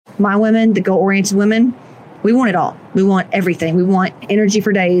my women, the goal-oriented women, we want it all. We want everything. We want energy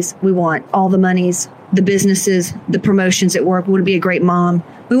for days. We want all the monies, the businesses, the promotions at work. We want to be a great mom.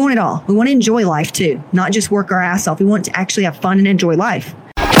 We want it all. We want to enjoy life too, not just work our ass off. We want to actually have fun and enjoy life.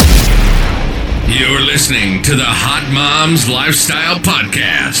 You're listening to the Hot Moms Lifestyle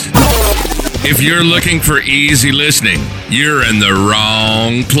Podcast. If you're looking for easy listening, you're in the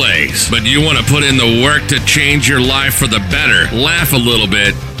wrong place. But you want to put in the work to change your life for the better, laugh a little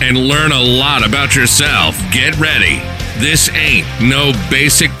bit, and learn a lot about yourself. Get ready. This ain't no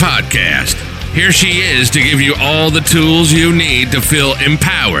basic podcast. Here she is to give you all the tools you need to feel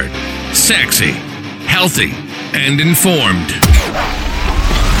empowered, sexy, healthy, and informed.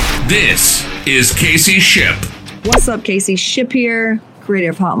 This is Casey Shipp. What's up, Casey Shipp here, creator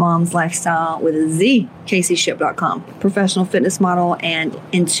of Hot Moms Lifestyle with a Z, CaseyShipp.com, professional fitness model and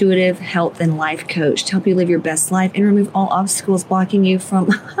intuitive health and life coach to help you live your best life and remove all obstacles blocking you from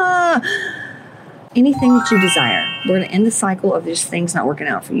anything that you desire. We're going to end the cycle of just things not working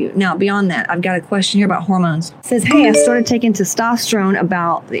out for you. Now, beyond that, I've got a question here about hormones. It says, hey, I started taking testosterone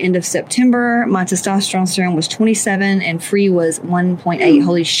about the end of September. My testosterone serum was 27 and free was 1.8.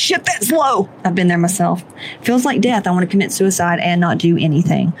 Holy shit, that's low. I've been there myself. Feels like death. I want to commit suicide and not do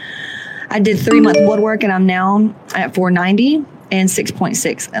anything. I did 3-month blood work and I'm now at 490 and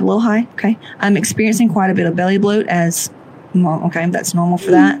 6.6. A little high. Okay. I'm experiencing quite a bit of belly bloat as well, okay, that's normal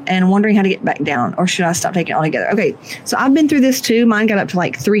for that. And wondering how to get back down, or should I stop taking it altogether? Okay, so I've been through this too. Mine got up to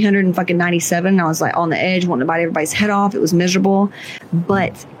like 397. I was like on the edge, wanting to bite everybody's head off. It was miserable.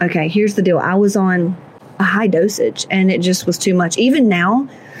 But okay, here's the deal. I was on a high dosage and it just was too much. Even now,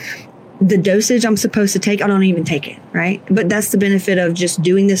 the dosage I'm supposed to take, I don't even take it, right? But that's the benefit of just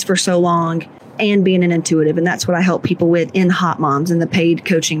doing this for so long and being an intuitive. And that's what I help people with in Hot Moms in the paid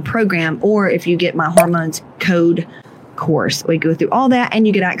coaching program. Or if you get my hormones code course, we go through all that and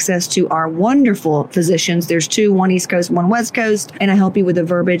you get access to our wonderful physicians. There's 2, one East Coast, one West Coast, and I help you with the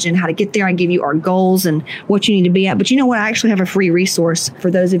verbiage and how to get there. I give you our goals and what you need to be at. But you know what? I actually have a free resource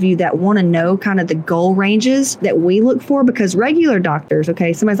for those of you that want to know kind of the goal ranges that we look for, because regular doctors,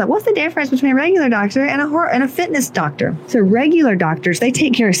 okay, somebody's like, what's the difference between a regular doctor and a fitness doctor? So regular doctors, they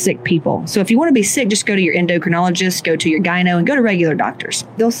take care of sick people. So if you want to be sick, just go to your endocrinologist, go to your gyno, and go to regular doctors.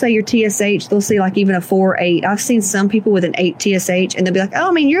 They'll say your TSH, they'll say like even a 4 or 8. I've seen some people with an 8 TSH and they'll be like, oh,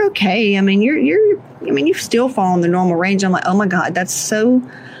 I mean, you're okay. I mean, you still fall in the normal range. I'm like, oh my God, that's so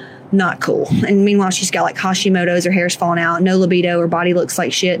not cool. And meanwhile, she's got like Hashimoto's, her hair's falling out, no libido, her body looks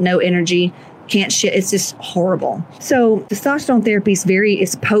like shit, no energy, can't shit. It's just horrible. So testosterone therapy is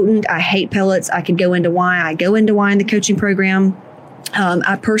it's potent. I hate pellets. I could go into why. I go into why in the coaching program.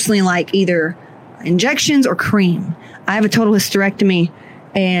 I personally like either injections or cream. I have a total hysterectomy.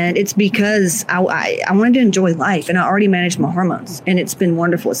 And it's because I wanted to enjoy life and I already managed my hormones and it's been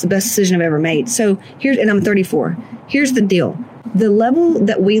wonderful. It's the best decision I've ever made. So and I'm 34. Here's the deal. The level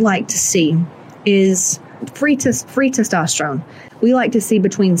that we like to see is free testosterone. We like to see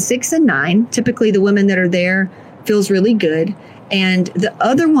between 6 and 9. Typically the women that are there feels really good. And the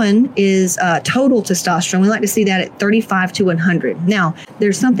other one is total testosterone. We like to see that at 35 to 100. Now,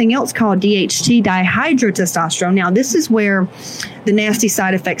 there's something else called DHT, dihydrotestosterone. Now, this is where the nasty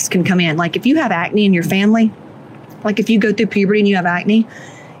side effects can come in. Like if you have acne in your family, like if you go through puberty and you have acne,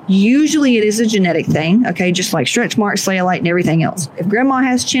 usually it is a genetic thing, okay, just like stretch marks, cellulite, and everything else. If grandma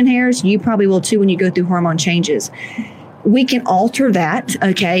has chin hairs, you probably will too when you go through hormone changes. We can alter that,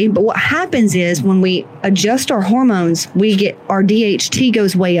 okay? But what happens is when we adjust our hormones, we get our DHT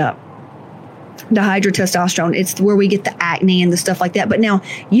goes way up. Dihydrotestosterone, it's where we get the acne and the stuff like that. But now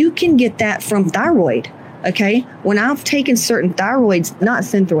you can get that from thyroid, okay? When I've taken certain thyroids, not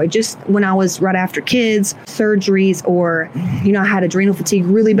Synthroid, just when I was right after kids, surgeries, or, I had adrenal fatigue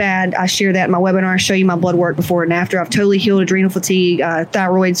really bad. I share that in my webinar. I show you my blood work before and after. I've totally healed adrenal fatigue.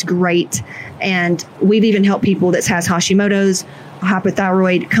 Thyroid's great. And we've even helped people that has Hashimoto's,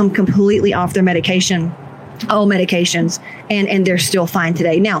 hypothyroid, come completely off their medication, all medications, and they're still fine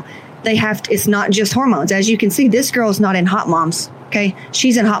today. Now, it's not just hormones. As you can see, this girl is not in Hot Moms. Okay.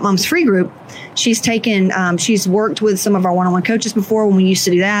 She's in Hot Moms Free Group. She's she's worked with some of our one-on-one coaches before when we used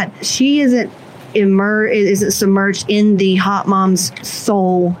to do that. She isn't submerged in the Hot Moms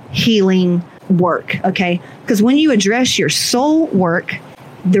soul healing work. Okay. Because when you address your soul work,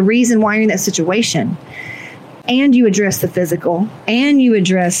 the reason why you're in that situation, and you address the physical, and you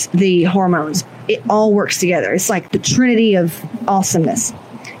address the hormones, it all works together. It's like the trinity of awesomeness.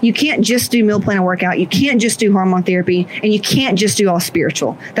 You can't just do meal plan and workout. You can't just do hormone therapy, and you can't just do all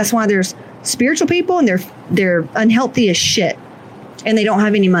spiritual. That's why there's spiritual people and they're unhealthy as shit, and they don't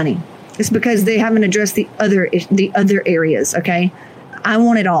have any money. It's because they haven't addressed the other areas. Okay, I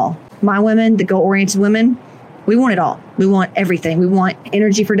want it all. My women, the goal-oriented women, we want it all. We want everything. We want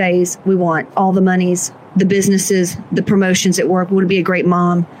energy for days. We want all the monies, the businesses, the promotions at work. We want to be a great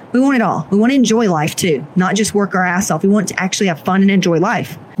mom. We want it all. We want to enjoy life too, not just work our ass off. We want to actually have fun and enjoy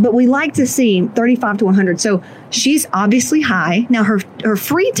life. But we like to see 35 to 100. So she's obviously high. Now her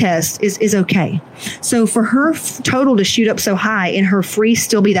free test is okay. So for her total to shoot up so high and her free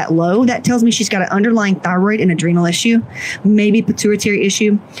still be that low, that tells me she's got an underlying thyroid and adrenal issue, maybe pituitary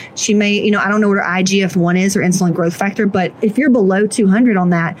issue. She may, I don't know what her IGF-1 is or insulin growth factor, but if you're below 200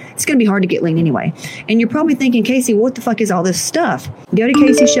 on that, it's going to be hard to get lean anyway. And you're probably thinking, Casey, what the fuck is all this stuff? Go to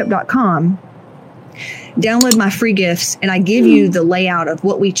CaseyShip.com. Download my free gifts and I give you the layout of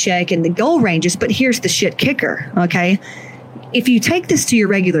what we check and the goal ranges. But here's the shit kicker, okay? If you take this to your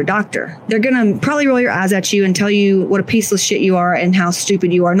regular doctor, they're going to probably roll your eyes at you and tell you what a piece of shit you are and how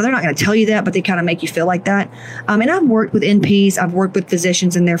stupid you are. No, they're not going to tell you that, but they kind of make you feel like that. And I've worked with NPs, I've worked with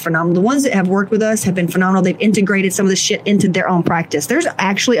physicians, and they're phenomenal. The ones that have worked with us have been phenomenal. They've integrated some of the shit into their own practice. There's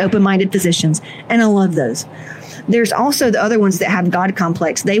actually open-minded physicians, and I love those. There's also the other ones that have God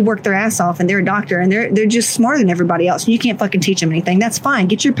complex. They work their ass off and they're a doctor and they're just smarter than everybody else. And you can't fucking teach them anything. That's fine.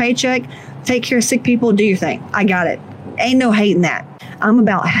 Get your paycheck, take care of sick people, do your thing. I got it. Ain't no hate in that. I'm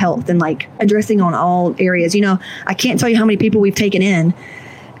about health and like addressing on all areas. I can't tell you how many people we've taken in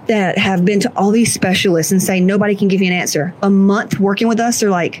that have been to all these specialists and say nobody can give you an answer. A month working with us, they're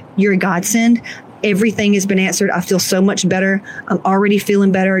like, you're a godsend. Everything has been answered. I feel so much better. I'm already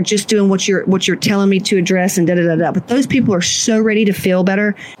feeling better just doing what you're telling me to address and da-da-da-da. But those people are so ready to feel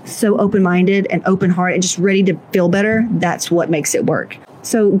better, so open-minded and open-hearted and just ready to feel better. That's what makes it work.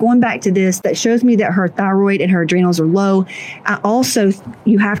 So going back to this, that shows me that her thyroid and her adrenals are low. Also,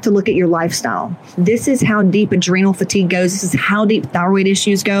 you have to look at your lifestyle. This is how deep adrenal fatigue goes. This is how deep thyroid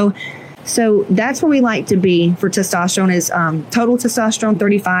issues go. So that's where we like to be for testosterone is total testosterone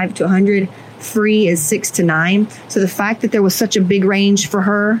 35 to 100. Free is 6 to 9. So the fact that there was such a big range for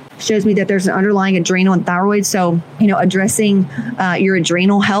her shows me that there's an underlying adrenal and thyroid. So, addressing your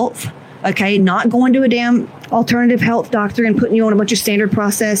adrenal health, okay, not going to a damn alternative health doctor and putting you on a bunch of standard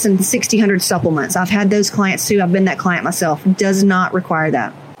process and 100 supplements. I've had those clients too. I've been that client myself. Does not require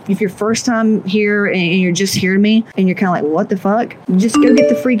that. If you're first time here and you're just hearing me and you're kind of like, what the fuck? Just go get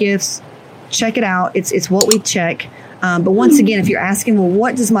the free gifts. Check it out. It's what we check. But once again, if you're asking, well,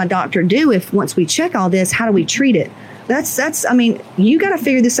 what does my doctor do if once we check all this, how do we treat it? You got to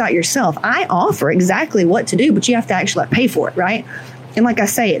figure this out yourself. I offer exactly what to do, but you have to actually pay for it, right? And like I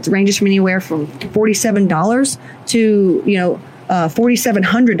say, it ranges from anywhere from $47 to,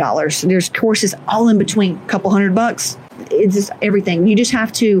 $4,700. There's courses all in between, a couple $100. It's just everything. You just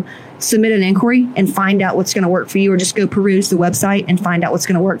have to submit an inquiry and find out what's going to work for you, or just go peruse the website and find out what's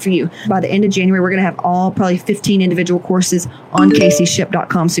going to work for you. By the end of January, we're going to have probably 15 individual courses on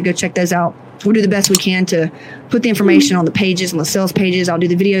CaseyShip.com. So go check those out. We'll do the best we can to put the information on the pages, on the sales pages. I'll do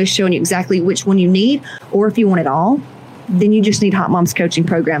the videos showing you exactly which one you need, or if you want it all, then you just need Hot Moms Coaching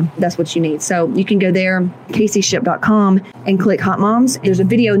Program. That's what you need. So you can go there, CaseyShip.com, and click Hot Moms. There's a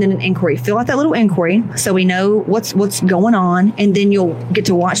video and then an inquiry. Fill out that little inquiry so we know what's going on. And then you'll get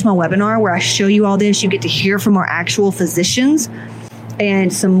to watch my webinar where I show you all this. You get to hear from our actual physicians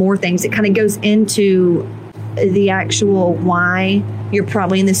and some more things. It kind of goes into the actual why you're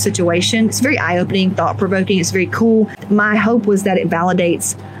probably in this situation. It's very eye-opening, thought-provoking. It's very cool. My hope was that it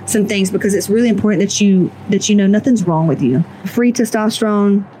validates some things because it's really important that you know nothing's wrong with you. Free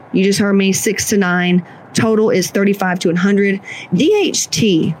testosterone, you just heard me, 6 to 9. Total is 35 to 100.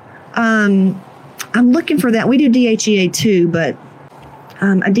 DHT, I'm looking for that. We do DHEA too, but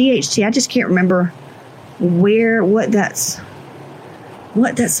a DHT, I just can't remember what that's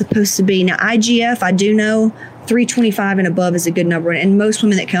supposed to be. Now, IGF, I do know 325 and above is a good number. And most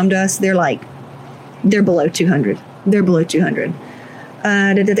women that come to us, they're below 200. They're below 200.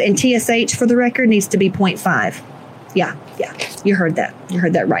 And TSH, for the record, needs to be 0.5. Yeah. You heard that. You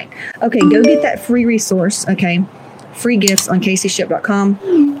heard that right. Okay, go get that free resource, okay? Free gifts on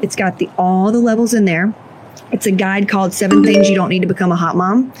CaseyShip.com. It's got all the levels in there. It's a guide called 7 Things You Don't Need to Become a Hot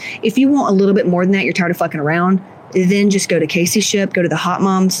Mom. If you want a little bit more than that, you're tired of fucking around, then just go to Casey Ship, go to the Hot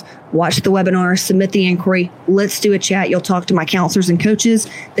Moms, watch the webinar, submit the inquiry. Let's do a chat. You'll talk to my counselors and coaches.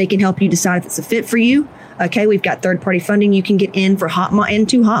 They can help you decide if it's a fit for you. Okay, we've got third-party funding. You can get in for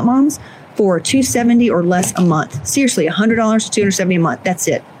into Hot Moms for $270 or less a month. Seriously, $100 to $270 a month. That's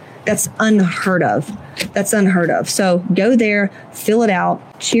it. That's unheard of. That's unheard of. So go there, fill it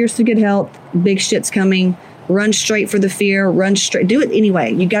out. Cheers to good health. Big shit's coming. Run straight for the fear. Run straight. Do it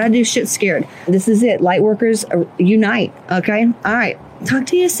anyway. You got to do shit scared. This is it. Lightworkers, unite. Okay? All right. Talk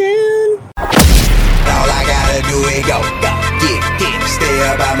to you soon. All I got to do is go. get it. Stay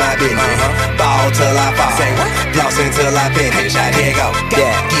about my business. Ball till I fall. Floss until I finish. Here go. Get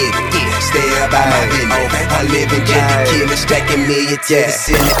it. Stay about my business. I live in Killer, stacking millions to the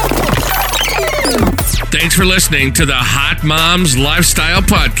ceiling. Thanks for listening to the Hot Moms Lifestyle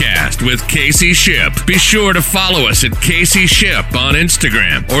Podcast with Casey Ship. Be sure to follow us at Casey Ship on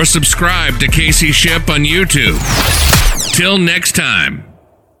Instagram or subscribe to Casey Ship on YouTube. Till next time.